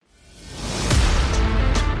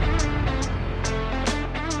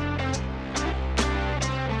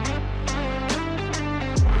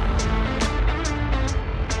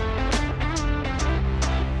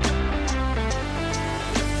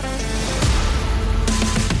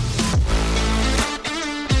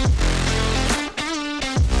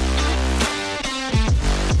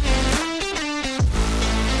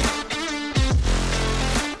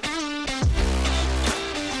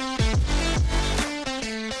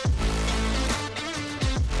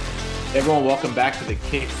Everyone, welcome back to the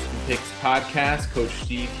Kicks and Picks podcast. Coach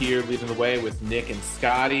Steve here, leading the way with Nick and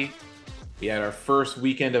Scotty. We had our first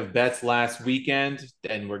weekend of bets last weekend,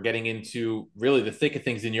 and we're getting into really the thick of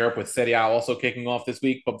things in Europe with Serie A also kicking off this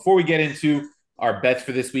week. But before we get into our bets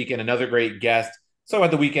for this weekend, another great guest. So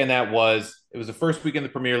about the weekend that was. It was the first weekend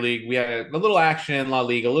of the Premier League. We had a little action in La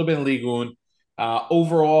Liga, a little bit in Ligue 1.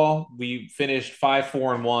 Overall, we finished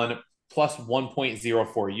 5-4-1 plus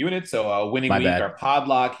 1.04 units. So a winning My week. bad. Our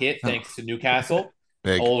podlock hit Oh, thanks to Newcastle.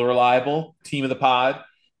 big. Old reliable team of the pod.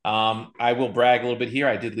 I will brag a little bit here.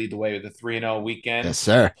 I did lead the way with a 3-0 weekend Yes,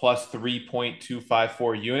 sir. plus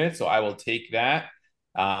 3.254 units. So I will take that.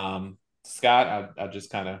 Scott, I'll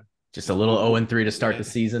just kind of Just a little 0-3 to start the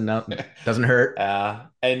season. No, doesn't hurt.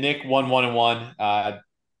 and Nick 1-1-1.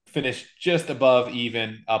 Finished just above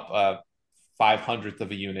even, up 500th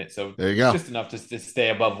of a unit. So There you go. just enough to stay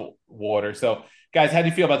above water. So guys, how do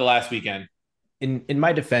you feel about the last weekend? In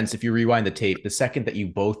my defense, if you rewind the tape, the second that you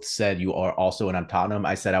both said you are also in on Tottenham,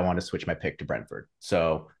 I said I want to switch my pick to Brentford.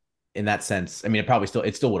 So in that sense, I mean,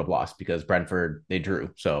 it still would have lost because Brentford, they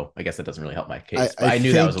drew. So I guess that doesn't really help my case. But I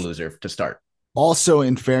knew that was a loser to start. Also,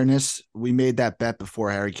 in fairness, we made that bet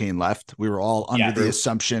before Harry Kane left. We were all under the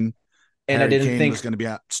assumption And Harry I didn't Kane think was going to be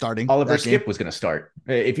starting. Oliver Skip was going to start.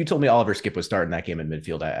 If you told me Oliver Skip was starting that game in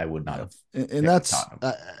midfield, I would not have. And that's,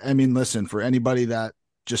 I mean, listen, for anybody that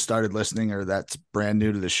just started listening or that's brand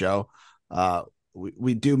new to the show,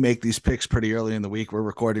 we do make these picks pretty early in the week. We're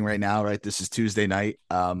recording right now, right? This is Tuesday night.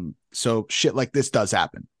 So shit like this does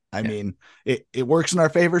happen. I mean, it works in our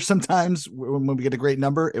favor sometimes when we get a great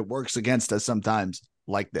number. It works against us sometimes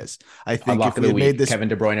like this. I think if we had made this, Kevin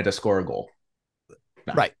De Bruyne to score a goal.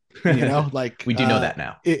 No. Right. You know, like we do know that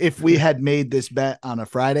now. If we had made this bet on a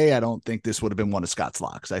Friday, I don't think this would have been one of Scott's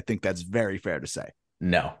locks. I think that's very fair to say.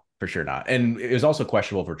 No, for sure not. And it was also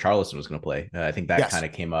questionable for Charleston was going to play. I think that kind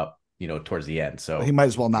of came up, towards the end. So he might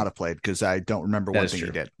as well not have played because I don't remember one thing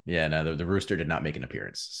he did. Yeah, no, the Rooster did not make an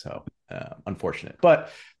appearance. So unfortunate. But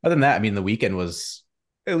other than that, I mean, the weekend was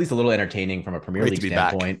at least a little entertaining from a Premier League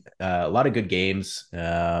standpoint. A lot of good games.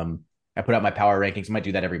 I put out my power rankings. I might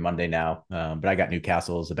do that every Monday now. But I got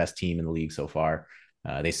Newcastle as the best team in the league so far.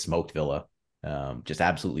 They smoked Villa. Just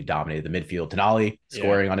absolutely dominated the midfield. Tonali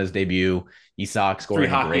scoring on his debut. Isak scoring 3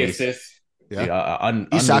 hockey assists. Yeah.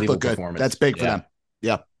 Isak looked good. That's big for them.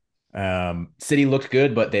 Yeah. City looked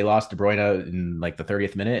good, but they lost De Bruyne in like the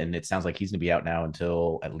 30th minute, and it sounds like he's going to be out now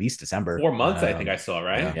until at least December. 4 months, I think I saw,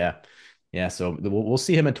 right? Yeah. So we'll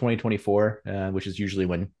see him in 2024, which is usually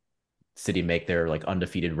when City make their like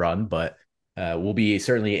undefeated run, but will be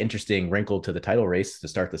certainly an interesting wrinkle to the title race to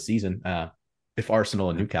start the season. If Arsenal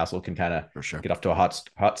and Newcastle can kind of get off to a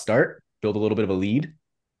hot start, build a little bit of a lead,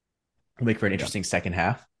 will make for an interesting second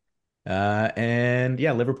half. And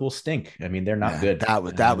Liverpool stink. I mean, they're not good.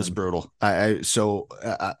 That was brutal.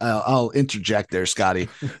 I'll interject there, Scotty.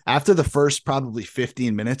 After the first probably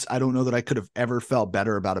 15 minutes, I don't know that I could have ever felt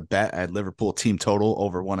better about a bet at Liverpool team total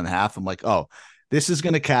over 1.5. I'm like, oh, this is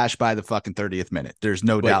going to cash by the fucking 30th minute. There's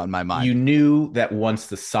no doubt in my mind. You knew that once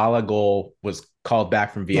the Salah goal was called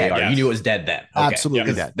back from VAR, you knew it was dead then. Okay.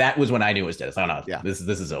 Absolutely dead. That was when I knew it was dead. So no, this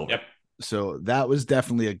is over. Yep. So that was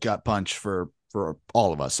definitely a gut punch for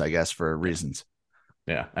all of us, I guess, for reasons.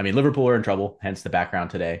 Yeah. I mean, Liverpool are in trouble, hence the background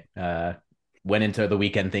today. Went into the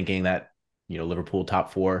weekend thinking that, Liverpool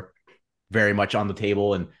top 4 very much on the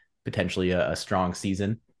table and potentially a strong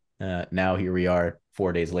season. Now here we are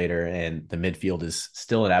 4 days later, and the midfield is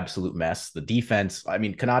still an absolute mess. The defense, I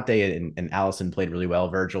mean, Konate and Allison played really well.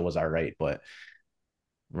 Virgil was all right, but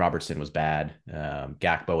Robertson was bad.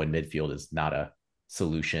 Gakpo in midfield is not a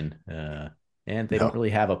solution. And they don't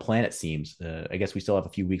really have a plan, it seems. I guess we still have a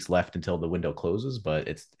few weeks left until the window closes, but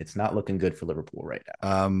it's not looking good for Liverpool right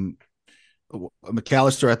now.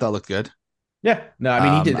 McAllister, I thought looked good. Yeah, no, I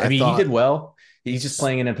mean he did. He did well. He's just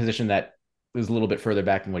playing in a position that was a little bit further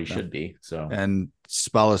back than what he should be. So and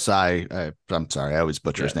Spalasai, I'm sorry, I always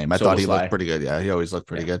butcher his name. I thought he looked pretty good. Yeah, he always looked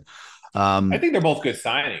pretty good. I think they're both good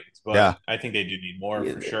signings, but I think they do need more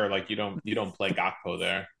for sure. Like you don't play Gakpo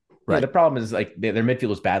there. Right. Yeah, the problem is like their midfield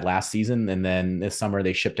was bad last season, and then this summer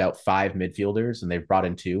they shipped out 5 midfielders, and they've brought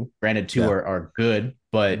in 2. Granted, 2 are good,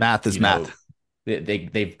 but math is math.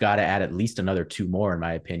 They've got to add at least another 2 more, in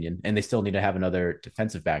my opinion, and they still need to have another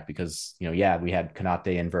defensive back because we had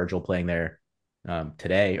Konate and Virgil playing there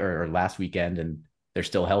today or last weekend, and they're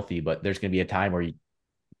still healthy, but there's going to be a time where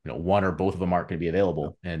one or both of them aren't going to be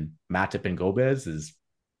available, and Matip and Gomez is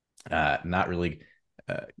not really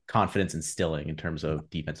confidence instilling in terms of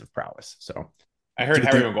defensive prowess. So I heard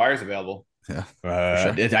Harry Maguire's available. Yeah,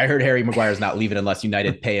 sure. I heard Harry Maguire's not leaving unless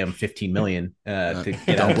United pay him 15 million to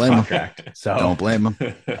get out of the contract. So don't blame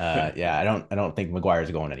him. Yeah, I don't think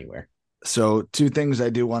Maguire's going anywhere. So two things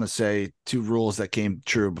I do want to say, two rules that came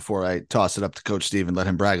true before I toss it up to Coach Steve and let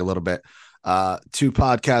him brag a little bit. Two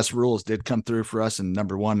podcast rules did come through for us. And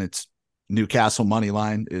number one, it's Newcastle money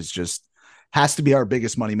line is just has to be our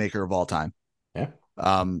biggest moneymaker of all time. Yeah.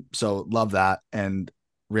 So love that. And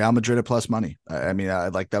Real Madrid at plus money. I mean,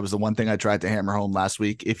 like that was the one thing I tried to hammer home last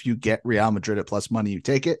week. If you get Real Madrid at plus money, you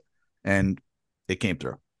take it. And it came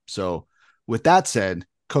through. So with that said,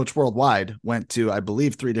 Coach Worldwide went to, I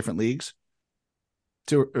believe, 3 different leagues.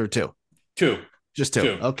 Two. Just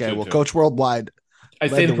two. Okay. Well, Coach Worldwide. I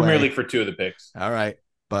stayed in the Premier League for 2 of the picks. All right.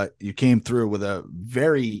 But you came through with a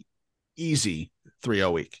very easy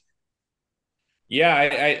 3-0 week. Yeah,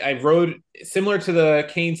 I rode similar to the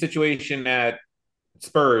Kane situation at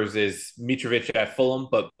Spurs is Mitrovic at Fulham,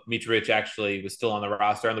 but Mitrovic actually was still on the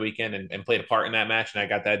roster on the weekend and played a part in that match. And I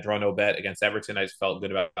got that draw no bet against Everton. I just felt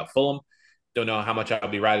good about Fulham. Don't know how much I'll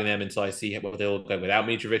be riding them until I see what they look like without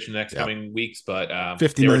Mitrovic in the next coming weeks. But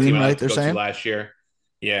 50 million, right? They're saying last year.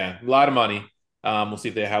 Yeah, a lot of money. We'll see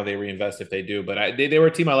how they reinvest if they do. But they were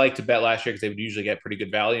a team I liked to bet last year because they would usually get pretty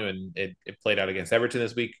good value, and it played out against Everton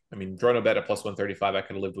this week. I mean, draw no bet at plus 135. I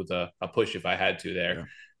could have lived with a push if I had to there.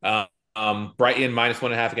 Yeah. Brighton minus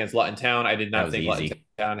 1.5 against Luton Town. I did not think Luton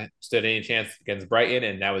Town stood any chance against Brighton,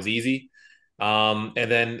 and that was easy. And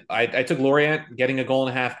then I took Lorient getting a goal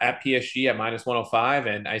and a half at PSG at minus 105.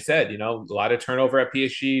 And I said, a lot of turnover at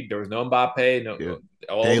PSG. There was no Mbappe,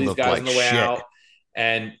 all these guys on the way out.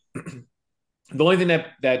 And the only thing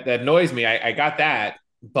that annoys me, I got that,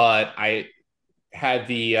 but I had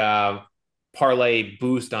the parlay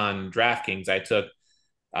boost on DraftKings. I took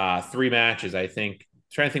 3 matches, I think.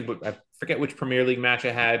 Trying to think, I forget which Premier League match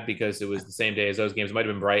I had because it was the same day as those games. It might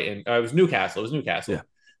have been Brighton. It was Newcastle. Yeah.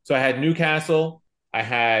 So I had Newcastle. I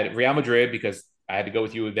had Real Madrid because I had to go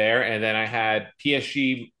with you there, and then I had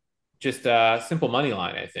PSG. Just a simple money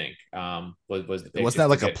line, I think. Was the pick. Wasn't that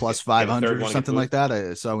like a plus 500 or something like that?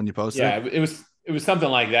 I saw when you posted. Yeah, it was something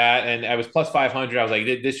like that, and I was plus 500. I was like,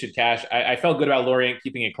 this should cash. I felt good about Lorient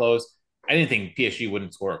keeping it close. I didn't think PSG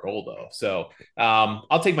wouldn't score a goal though, so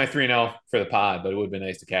I'll take my 3-0 for the pod. But it would have been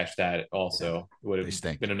nice to cash that also. It would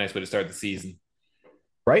have been a nice way to start the season.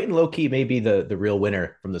 Brighton low key may be the real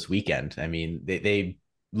winner from this weekend. I mean, they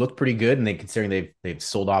look pretty good, and considering they've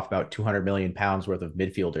sold off about 200 million pounds worth of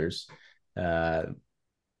midfielders.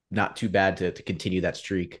 Not too bad to continue that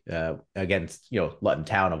streak against Luton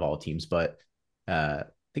Town of all teams, but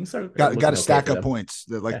things are got to stack up points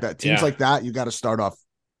like that. Teams like that, you got to start off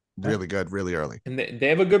really good, really early. And they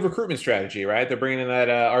have a good recruitment strategy, right? They're bringing in that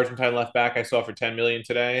Argentine left back I saw for 10 million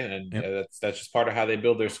today, and that's just part of how they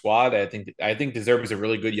build their squad. I think De Zerbi is a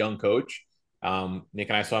really good young coach. Nick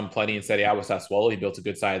and I saw him plenty in Serie A with Sassuolo. He built a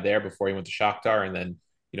good side there before he went to Shakhtar, and then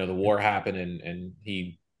the war happened and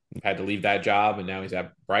he had to leave that job, and now he's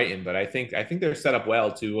at Brighton. But I think they're set up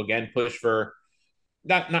well to again push for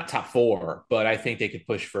not top 4, but I think they could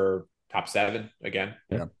push for top 7 again.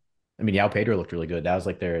 Yeah. I mean, João Pedro looked really good. That was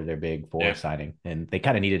like their big forward signing, and they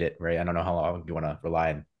kind of needed it, right? I don't know how long you want to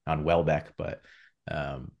rely on Welbeck, but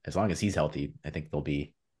as long as he's healthy, I think they'll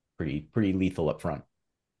be pretty lethal up front.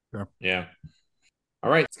 Sure. Yeah. All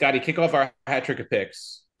right, Scotty, kick off our hat trick of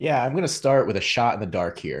picks. Yeah, I'm going to start with a shot in the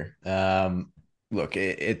dark here. Look,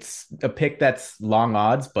 it's a pick that's long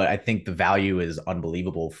odds, but I think the value is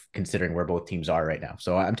unbelievable considering where both teams are right now.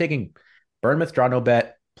 So I'm taking Bournemouth draw no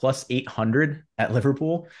bet plus 800 at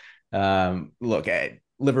Liverpool. Look,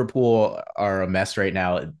 Liverpool are a mess right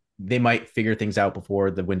now. They might figure things out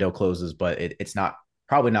before the window closes, but it's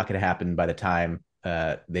probably not going to happen by the time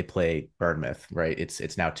they play Bournemouth, right?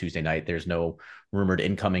 It's now Tuesday night. There's no rumored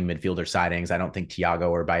incoming midfielder signings. I don't think Thiago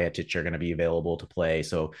or Bayetic are going to be available to play.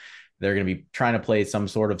 So they're going to be trying to play some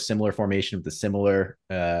sort of similar formation with the similar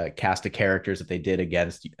cast of characters that they did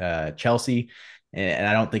against Chelsea. And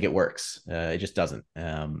I don't think it works. It just doesn't.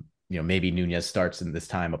 Maybe Nunez starts in this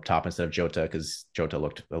time up top instead of Jota because Jota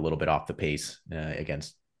looked a little bit off the pace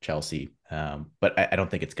against Chelsea. But I don't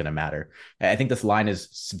think it's going to matter. I think this line is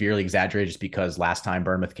severely exaggerated just because last time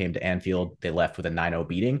Bournemouth came to Anfield, they left with a 9-0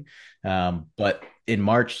 beating. But in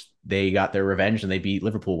March, they got their revenge and they beat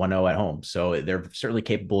Liverpool 1-0 at home. So they're certainly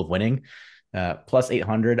capable of winning. Plus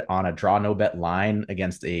 800 on a draw no bet line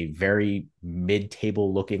against a very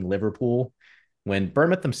mid-table looking Liverpool. When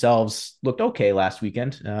Bournemouth themselves looked okay last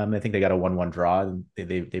weekend, I think they got a 1-1 draw and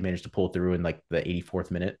they managed to pull through in like the 84th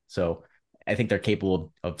minute. So I think they're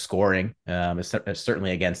capable of scoring,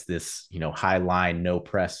 certainly against this, high line, no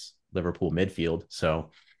press Liverpool midfield.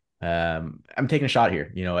 So I'm taking a shot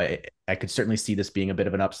here. I could certainly see this being a bit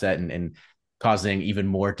of an upset and causing even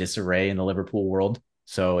more disarray in the Liverpool world.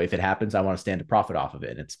 So if it happens, I want to stand to profit off of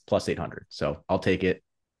it. And it's plus 800. So I'll take it.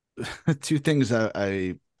 Two things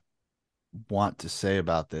I want to say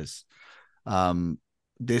about this.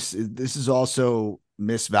 This is also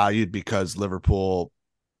misvalued because Liverpool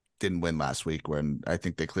didn't win last week when I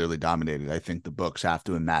think they clearly dominated. I think the books have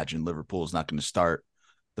to imagine Liverpool is not going to start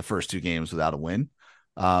the first two games without a win.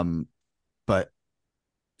 But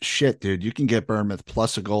shit, dude, you can get Bournemouth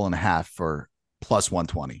plus a goal and a half for plus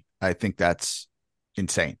 120. I think that's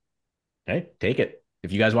insane. Okay, take it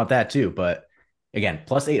if you guys want that too. But again,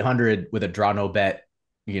 plus 800 with a draw no bet.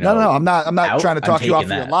 No, I'm not trying to talk you off of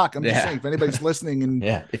your lock. I'm just Yeah. saying, if anybody's listening and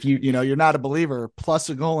if you're not a believer, plus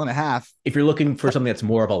a goal and a half. If you're looking for something that's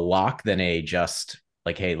more of a lock than a just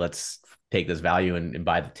like, hey, let's take this value and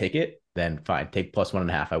buy the ticket, then fine, take plus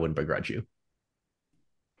 1.5. I wouldn't begrudge you.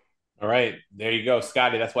 All right, there you go,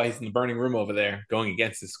 Scotty. That's why he's in the burning room over there, going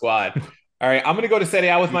against his squad. All right, I'm going to go to Serie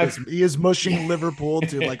A with he is mushing Liverpool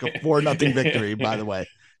to like a 4-0 victory, by the way,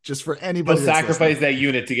 just for anybody. He'll sacrifice that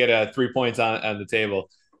unit to get 3 points on the table.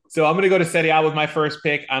 So I'm going to go to Serie A with my first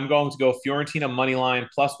pick. I'm going to go Fiorentina money line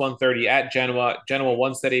plus 130 at Genoa. Genoa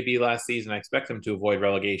won Serie B last season. I expect them to avoid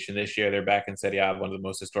relegation this year. They're back in Serie A, one of the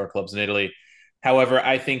most historic clubs in Italy. However,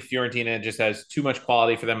 I think Fiorentina just has too much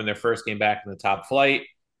quality for them in their first game back in the top flight.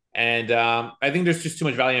 And I think there's just too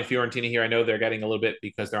much value in Fiorentina here. I know they're getting a little bit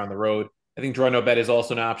because they're on the road. I think draw no bet is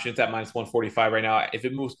also an option. It's at minus 145 right now. If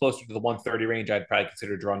it moves closer to the 130 range, I'd probably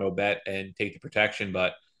consider draw no bet and take the protection.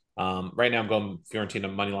 But right now I'm going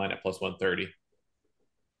Fiorentina money line at plus 130.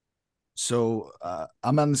 So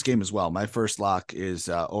I'm on this game as well. My first lock is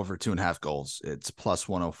over 2.5 goals. It's plus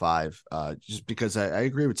 105. Just because I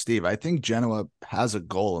agree with Steve. I think Genoa has a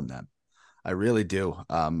goal in them. I really do.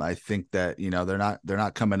 I think that, they're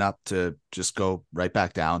not coming up to just go right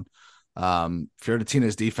back down.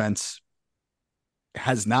 Fiorentina's defense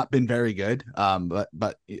has not been very good. But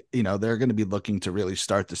they're going to be looking to really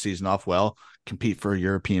start the season off well, compete for a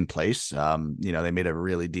European place. They made a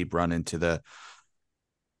really deep run into the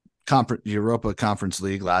Europa Conference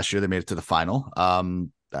League last year. They made it to the final.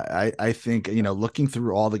 I think, looking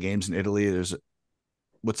through all the games in Italy, there's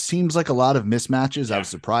what seems like a lot of mismatches. Yeah. I was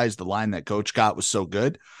surprised the line that coach got was so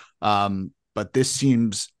good. But this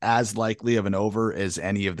seems as likely of an over as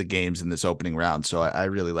any of the games in this opening round. So I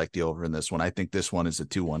really like the over in this one. I think this one is a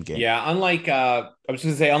 2-1 game. Yeah, unlike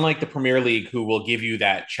unlike the Premier League, who will give you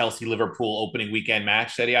that Chelsea-Liverpool opening weekend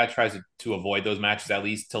match, Serie A tries to avoid those matches at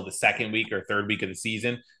least till the second week or third week of the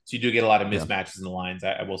season. So you do get a lot of mismatches in the lines.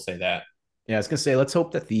 I will say that. Yeah, I was going to say, let's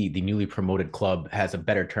hope that the newly promoted club has a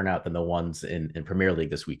better turnout than the ones in Premier League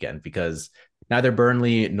this weekend, because neither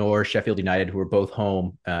Burnley nor Sheffield United, who were both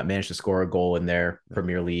home, managed to score a goal in their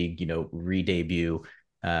Premier League, re-debut.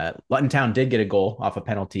 Luton Town did get a goal off a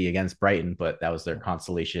penalty against Brighton, but that was their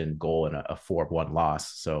consolation goal in a 4-1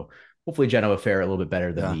 loss. So hopefully Genoa fare a little bit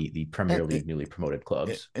better than the Premier League newly promoted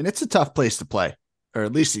clubs. And it's a tough place to play, or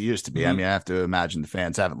at least it used to be. Mm-hmm. I mean, I have to imagine the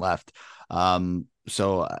fans haven't left.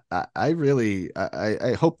 So I really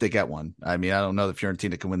hope they get one. I mean, I don't know if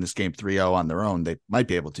Fiorentina can win this game 3-0 on their own. They might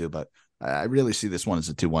be able to, but I really see this one as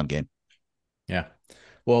a 2-1 game. Yeah.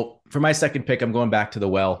 Well, for my second pick, I'm going back to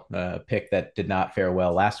the pick that did not fare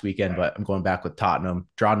well last weekend, but I'm going back with Tottenham.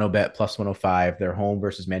 Draw no bet plus 105. They're home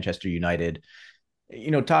versus Manchester United.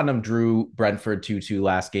 Tottenham drew Brentford 2-2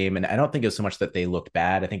 last game, and I don't think it was so much that they looked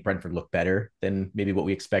bad. I think Brentford looked better than maybe what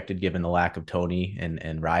we expected given the lack of Tony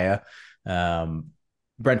and Raya.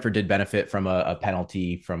 Brentford did benefit from a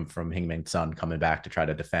penalty from Heung-min Son coming back to try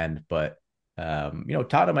to defend, but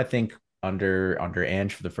Tottenham, I think under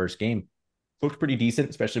Ange for the first game looked pretty decent,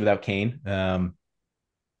 especially without Kane.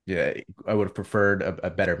 Yeah, I would have preferred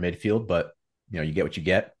a better midfield, but you get what you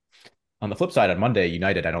get. On the flip side, on Monday,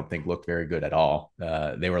 United, I don't think looked very good at all.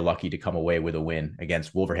 They were lucky to come away with a win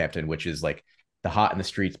against Wolverhampton, which is like the hot in the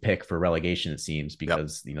streets pick for relegation, it seems,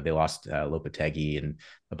 because they lost Lopetegui and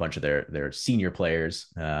a bunch of their senior players,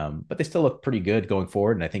 but they still look pretty good going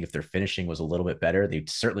forward. And I think if their finishing was a little bit better, they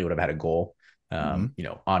certainly would have had a goal.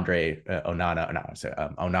 Andre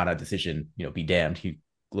Onana decision, be damned. He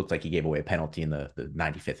looked like he gave away a penalty in the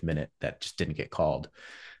 95th minute that just didn't get called.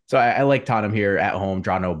 So I like Tottenham here at home,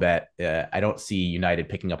 draw no bet. I don't see United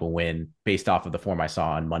picking up a win based off of the form I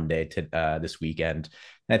saw on Monday to this weekend.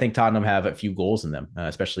 And I think Tottenham have a few goals in them,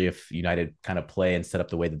 especially if United kind of play and set up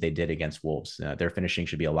the way that they did against Wolves. Their finishing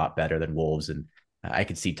should be a lot better than Wolves, and I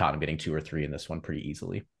could see Tottenham getting 2 or 3 in this one pretty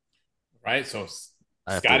easily. Right, so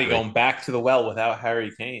Scotty going back to the well without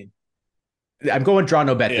Harry Kane. I'm going draw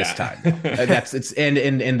no bet this time.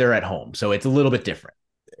 And they're at home, so it's a little bit different.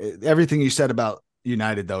 everything you said about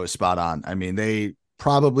United though is spot on. I mean, they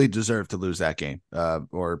probably deserve to lose that game,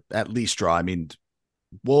 or at least draw. I mean,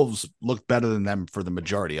 Wolves looked better than them for the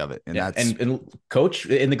majority of it. And and Coach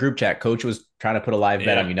in the group chat, Coach was trying to put a live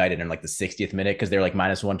bet on United in like the 60th minute because they're like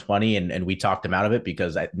minus 120, and we talked him out of it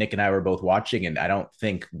because Nick and I were both watching, and I don't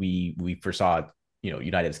think we foresaw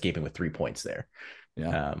United escaping with 3 points there.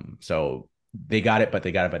 Yeah. So they got it, but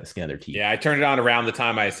they got it by the skin of their teeth. Yeah, I turned it on around the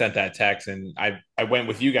time I sent that text, and I went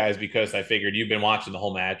with you guys because I figured you've been watching the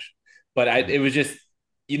whole match. But it was just,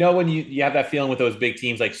 when you have that feeling with those big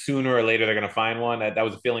teams, like sooner or later they're going to find one. That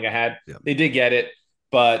was a feeling I had. Yeah. They did get it,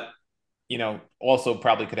 but also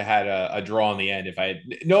probably could have had a draw in the end if I had,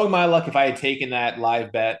 knowing my luck, if I had taken that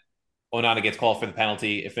live bet, Onana gets called for the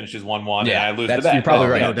penalty, it finishes 1-1, and I lose the bet. You're probably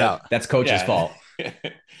right. No doubt. That's Coach's fault.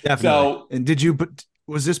 Definitely. So, and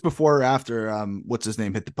was this before or after what's his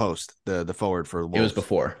name hit the post, the forward for Wolves? It was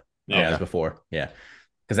before. Yeah, it was before. Yeah.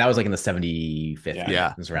 Because that was like in the 75th.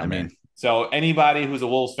 Yeah. It was around there. So anybody who's a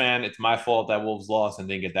Wolves fan, it's my fault that Wolves lost and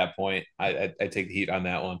didn't get that point. I take the heat on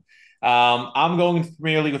that one. I'm going to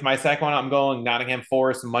Premier League with my second one. I'm going Nottingham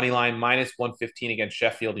Forest money line minus 115 against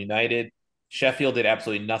Sheffield United. Sheffield did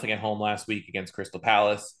absolutely nothing at home last week against Crystal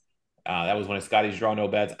Palace. That was one of Scotty's draw no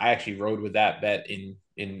bets. I actually rode with that bet in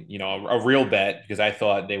a real bet because I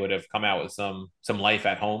thought they would have come out with some life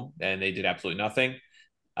at home, and they did absolutely nothing.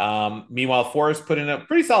 Meanwhile, Forest put in a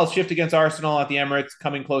pretty solid shift against Arsenal at the Emirates,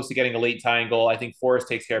 coming close to getting a late tying goal. I think Forest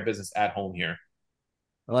takes care of business at home here.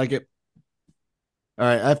 I like it. All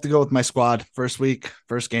right, I have to go with my squad. First week,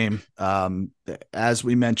 first game. As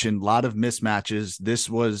we mentioned, a lot of mismatches. This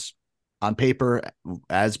was on paper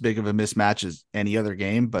as big of a mismatch as any other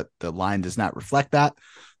game, but the line does not reflect that.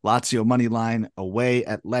 Lazio money line away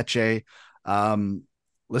at Lecce.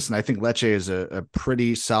 Listen, I think Lecce is a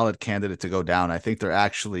pretty solid candidate to go down. I think they're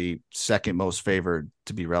actually second most favored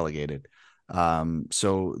to be relegated.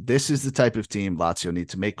 So this is the type of team Lazio need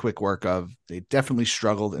to make quick work of. They definitely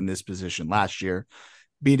struggled in this position last year,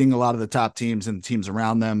 beating a lot of the top teams and the teams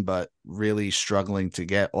around them, but really struggling to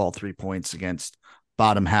get all 3 points against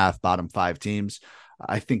bottom 5 teams.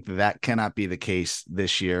 I think that cannot be the case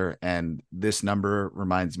this year. And this number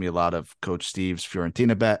reminds me a lot of Coach Steve's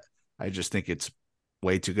Fiorentina bet. I just think it's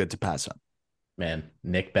way too good to pass up. Man,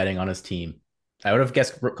 Nick betting on his team. I would have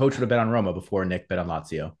guessed Coach would have bet on Roma before Nick bet on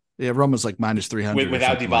Lazio. Yeah, Roma's like minus 300.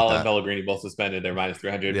 Without Dybala and Pellegrini both suspended, they're minus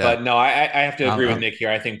 300. Yeah. But no, I have to agree with Nick here.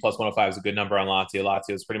 I think plus 105 is a good number on Lazio.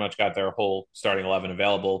 Lazio's pretty much got their whole starting 11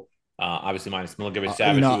 available. Obviously minus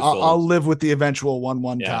Milinkovic-Savic. I'll live with the eventual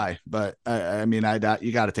 1-1 tie, but I mean,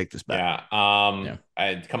 you got to take this bet. Yeah.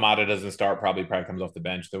 Kamada doesn't start, probably comes off the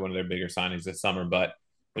bench. They're one of their bigger signings this summer, but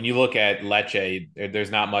when you look at Lecce, there's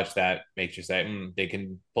not much that makes you say they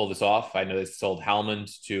can pull this off. I know they sold Hellman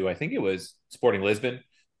to, I think it was Sporting Lisbon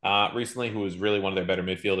recently, who was really one of their better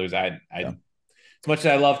midfielders. As much as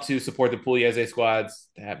I love to support the Pugliese squads,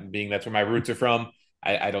 being that's where my roots are from,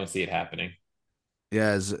 I don't see it happening.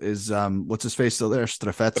 Yeah, is what's his face still there?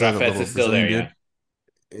 Strafezza is still there. Dude.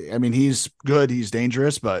 Yeah. I mean, he's good. He's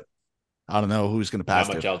dangerous, but I don't know who's going to pass.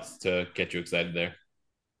 Not much else to get you excited there.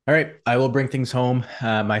 All right, I will bring things home.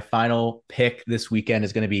 My final pick this weekend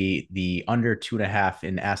is going to be the under 2.5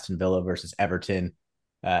 in Aston Villa versus Everton.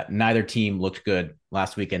 Neither team looked good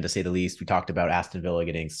last weekend, to say the least. We talked about Aston Villa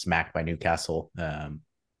getting smacked by Newcastle.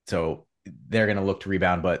 So they're going to look to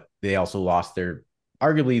rebound, but they also lost their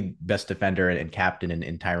arguably best defender and captain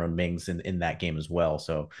in Tyrone Mings in that game as well.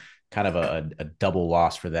 So kind of a double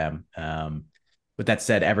loss for them. With that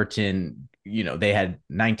said, Everton, they had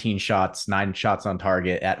 19 shots, 9 shots on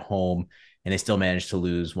target at home, and they still managed to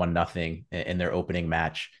lose 1-0 in their opening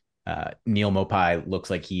match. Neil Mopai looks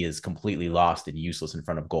like he is completely lost and useless in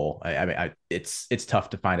front of goal. I mean, it's tough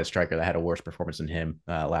to find a striker that had a worse performance than him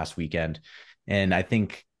last weekend. And I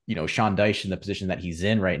think, Sean Dyche in the position that he's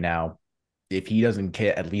in right now, if he doesn't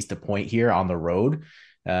get at least a point here on the road,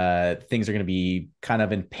 things are going to be kind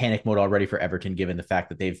of in panic mode already for Everton, given the fact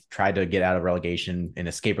that they've tried to get out of relegation and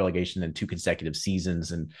escape relegation in 2 consecutive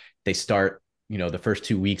seasons. And they start, the first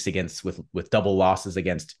 2 weeks with double losses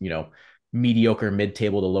against, mediocre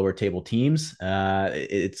mid-table to lower table teams.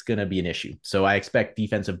 It's going to be an issue. So I expect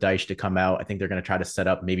defensive Dyche to come out. I think they're going to try to set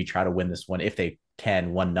up, maybe try to win this one if they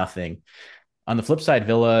can, 1-0. On the flip side,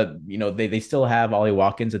 Villa, they still have Ollie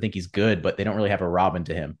Watkins. I think he's good, but they don't really have a Robin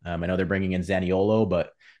to him. I know they're bringing in Zaniolo,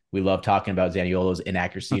 but we love talking about Zaniolo's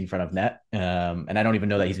inaccuracy in front of net. And I don't even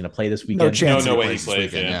know that he's going to play this weekend. No chance. No way he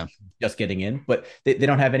plays. Yeah. Just getting in, but they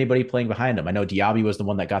don't have anybody playing behind him. I know Diaby was the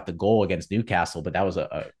one that got the goal against Newcastle, but that was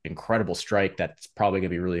a incredible strike that's probably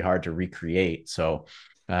going to be really hard to recreate. So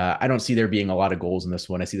I don't see there being a lot of goals in this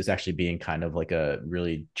one. I see this actually being kind of like a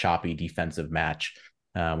really choppy defensive match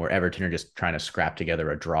where Everton are just trying to scrap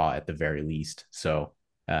together a draw at the very least. So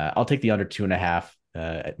I'll take the under 2.5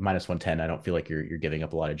 at -110. I don't feel like you're giving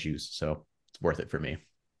up a lot of juice, so it's worth it for me.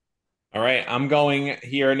 All right, I'm going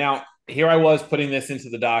here now. Here I was putting this into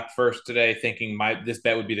the doc first today, thinking this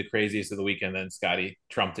bet would be the craziest of the weekend. Then Scotty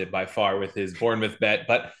trumped it by far with his Bournemouth bet.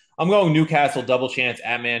 But I'm going Newcastle double chance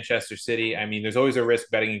at Manchester City. I mean, there's always a risk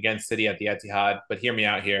betting against City at the Etihad, but hear me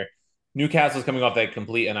out here. Newcastle's coming off that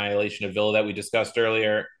complete annihilation of Villa that we discussed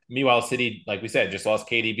earlier. Meanwhile, City, like we said, just lost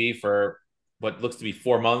KDB for what looks to be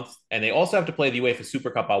 4 months, and they also have to play the UEFA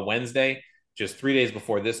Super Cup on Wednesday, just 3 days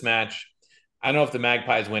before this match. I don't know if the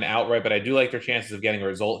Magpies win outright, but I do like their chances of getting a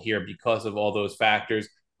result here because of all those factors.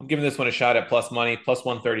 I'm giving this one a shot at plus money, plus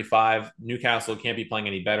 135. Newcastle can't be playing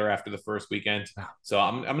any better after the first weekend. So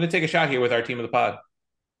I'm going to take a shot here with our team of the pod.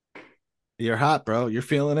 You're hot, bro. You're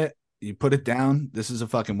feeling it. You put it down. This is a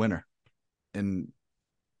fucking winner. And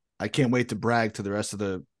I can't wait to brag to the rest of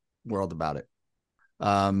the world about it.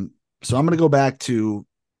 So I'm going to go back to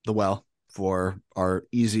the well for our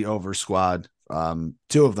easy over squad.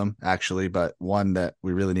 Two of them actually, but one that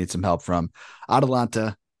we really need some help from.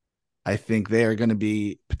 Atalanta, I think they are going to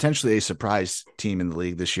be potentially a surprise team in the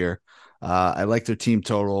league this year. I like their team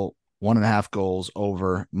total, 1.5 goals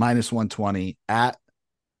over, -120 at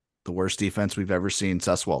the worst defense we've ever seen,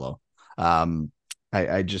 Sassuolo.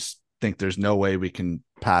 I just think there's no way we can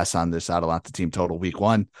pass on this Atalanta team total week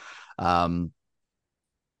one. I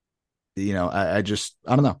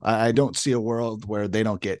don't know. I don't see a world where they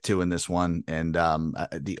don't get 2 in this one. And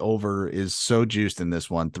the over is so juiced in this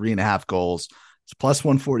one, 3.5 goals. It's plus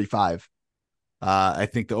 145. I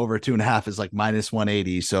think the over 2.5 is like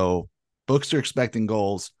 -180. So books are expecting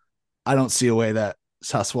goals. I don't see a way that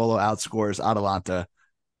Sassuolo outscores Atalanta.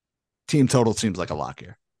 Team total seems like a lock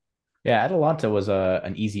here. Yeah, Atalanta was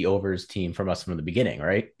an easy overs team from us from the beginning,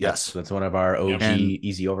 right? Yes. That's one of our OG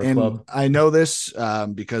easy over club. I know this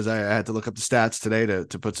because I had to look up the stats today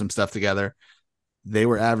to put some stuff together. They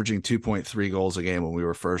were averaging 2.3 goals a game when we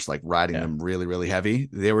were first like riding them really, really heavy.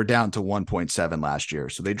 They were down to 1.7 last year.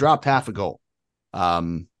 So they dropped half a goal.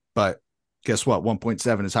 But guess what?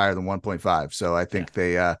 1.7 is higher than 1.5. So I think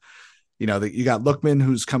they you got Lookman,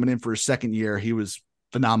 who's coming in for his second year. He was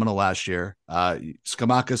phenomenal last year.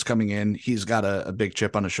 Skamaka's coming in. He's got a big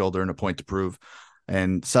chip on his shoulder and a point to prove.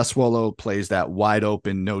 And Sassuolo plays that wide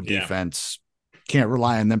open, no defense. Can't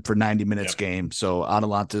rely on them for 90 minutes game. So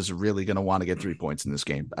Atalanta's really going to want to get 3 points in this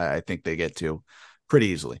game. I think they get 2 pretty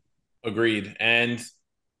easily. Agreed. And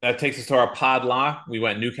that takes us to our pod lock. We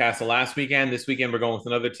went Newcastle last weekend. This weekend, we're going with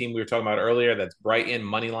another team we were talking about earlier. That's Brighton,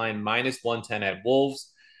 moneyline -110 at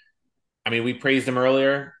Wolves. I mean, we praised them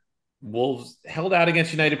earlier. Wolves held out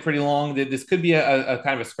against United pretty long. This could be a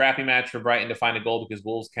kind of a scrappy match for Brighton to find a goal because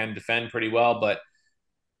Wolves can defend pretty well. But,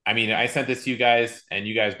 I mean, I sent this to you guys, and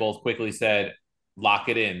you guys both quickly said, lock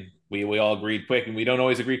it in. We all agreed quick, and we don't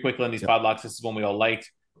always agree quickly on these pod locks. This is one we all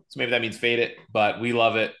liked. So maybe that means fade it, but we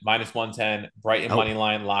love it. -110, Brighton money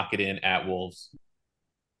line, lock it in at Wolves.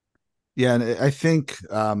 Yeah, and I think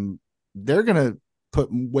they're going to put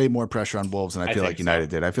way more pressure on Wolves than I feel like United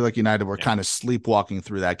did. I feel like United were kind of sleepwalking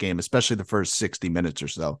through that game, especially the first 60 minutes or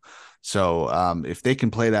so. So if they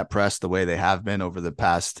can play that press the way they have been over the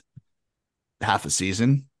past half a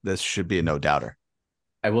season, this should be a no doubter.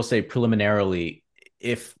 I will say preliminarily,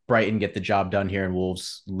 if Brighton get the job done here and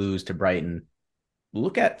Wolves lose to Brighton,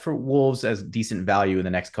 look at for Wolves as decent value in the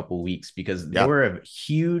next couple of weeks because they were a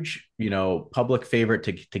huge, public favorite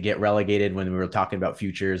to get relegated when we were talking about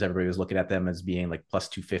futures. Everybody was looking at them as being like plus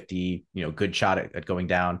 250, good shot at going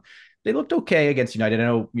down. They looked okay against United. I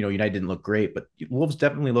know, United didn't look great, but Wolves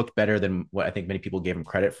definitely looked better than what I think many people gave them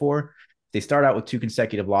credit for. They start out with 2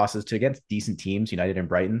 consecutive losses to against decent teams, United and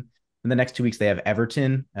Brighton. In the next 2 weeks, they have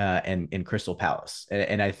Everton and Crystal Palace.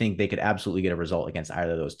 And I think they could absolutely get a result against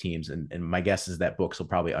either of those teams. And my guess is that books will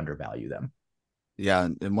probably undervalue them. Yeah.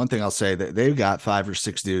 And one thing I'll say that they've got 5 or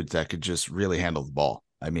 6 dudes that could just really handle the ball.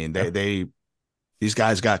 I mean, these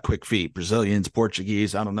guys got quick feet, Brazilians,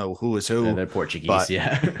 Portuguese. I don't know who is who. They're Portuguese.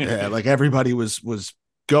 But, like everybody was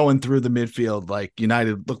going through the midfield. Like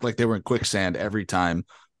United looked like they were in quicksand every time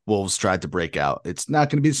Wolves tried to break out. It's not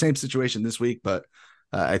going to be the same situation this week, but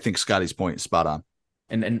I think Scotty's point is spot on.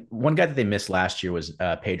 And one guy that they missed last year was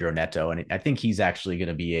Pedro Neto. And I think he's actually going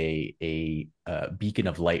to be a beacon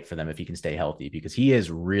of light for them if he can stay healthy, because he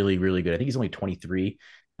is really, really good. I think he's only 23.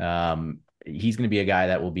 He's going to be a guy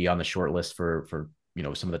that will be on the short list for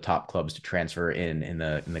some of the top clubs to transfer in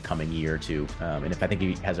the coming year or two. And if I think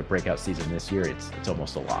he has a breakout season this year, it's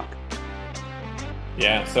almost a lock.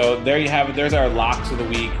 Yeah, so there you have it. There's our locks of the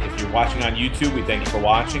week. If you're watching on YouTube, we thank you for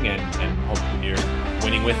watching and hope you're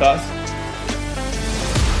winning with us.